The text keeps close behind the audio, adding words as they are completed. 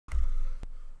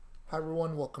Hi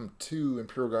everyone, welcome to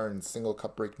Imperial Garden single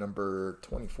cup break number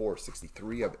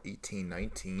 2463 of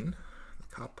 1819. The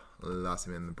cup last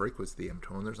time in the break was the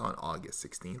Toners on August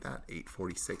 16th at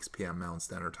 8:46 p.m. Mountain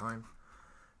Standard Time.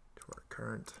 To our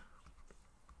current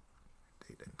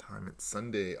date and time, it's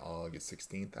Sunday, August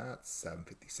 16th at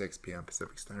 7:56 p.m.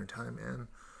 Pacific Standard Time and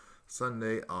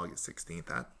Sunday, August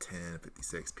 16th at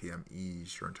 10:56 p.m.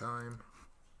 Eastern Time.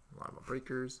 Live on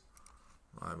Breakers,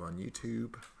 live on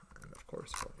YouTube. And of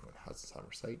course, for anyone who has this on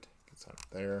our site, you can sign up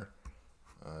there.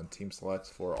 Team selects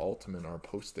for Ultimate are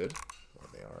posted. Well,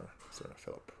 they are starting to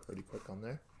fill up pretty quick on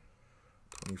there.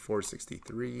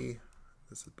 2463.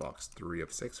 This is box 3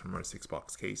 of 6 from our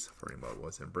 6-box case. For anyone who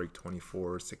was in break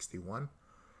 2461.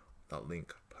 That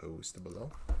link posted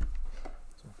below.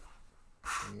 So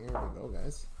here we go,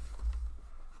 guys.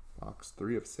 Box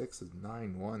 3 of 6 is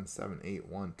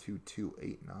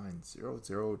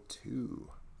 9178122890002.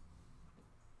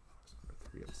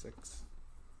 3 of 6.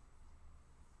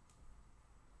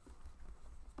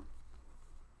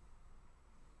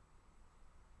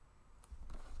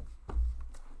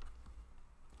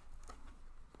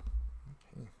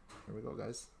 Okay, here we go,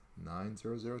 guys.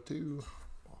 9002.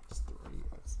 Box 3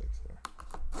 of 6 here.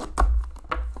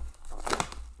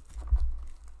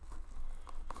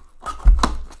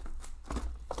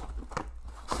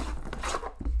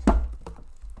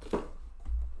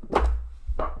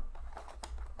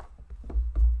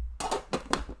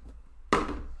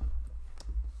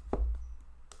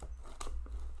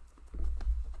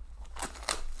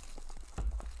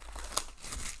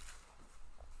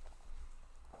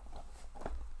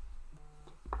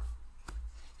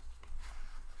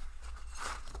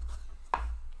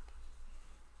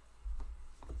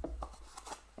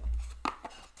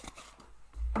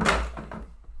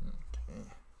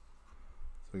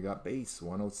 We got base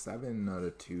 107 out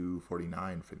of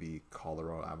 249 for the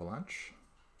Colorado Avalanche.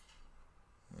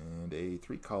 And a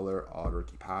 3-color auto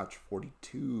rookie patch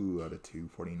 42 out of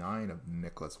 249 of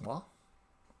Nicholas Waugh.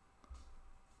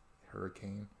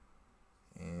 Hurricane.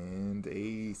 And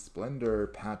a Splendor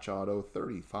patch auto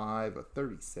 35 of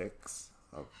 36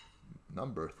 of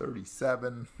number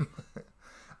 37.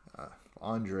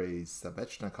 Andrei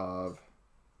Savechnikov.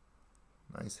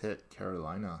 Nice hit,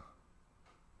 Carolina.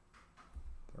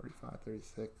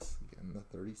 35-36, again the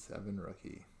 37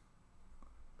 rookie.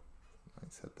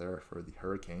 Nice hit there for the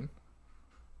Hurricane.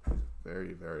 He's a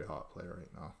very, very hot player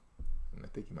right now. And I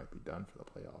think he might be done for the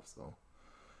playoffs though.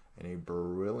 And a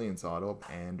Brilliance auto of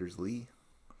Anders Lee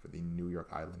for the New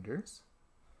York Islanders.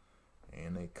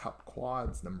 And a Cup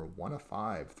Quads number 1 of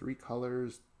 5. 3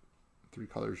 colors. 3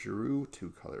 color Giroux,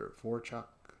 2 color Vorchuk,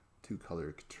 2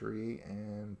 color Couturier,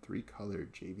 and 3 color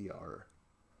JVR.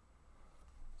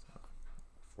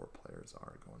 4 players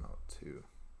are going out to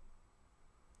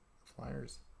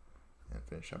Flyers. And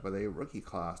finish up with a rookie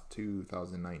class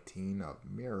 2019 of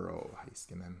Miro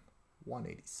Heiskanen,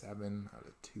 187 out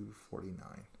of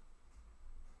 249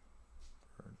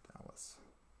 for Dallas.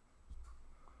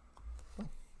 Well,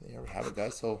 there we have it,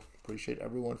 guys. So appreciate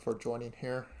everyone for joining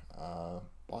here.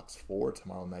 Box 4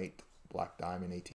 tomorrow night, Black Diamond 18.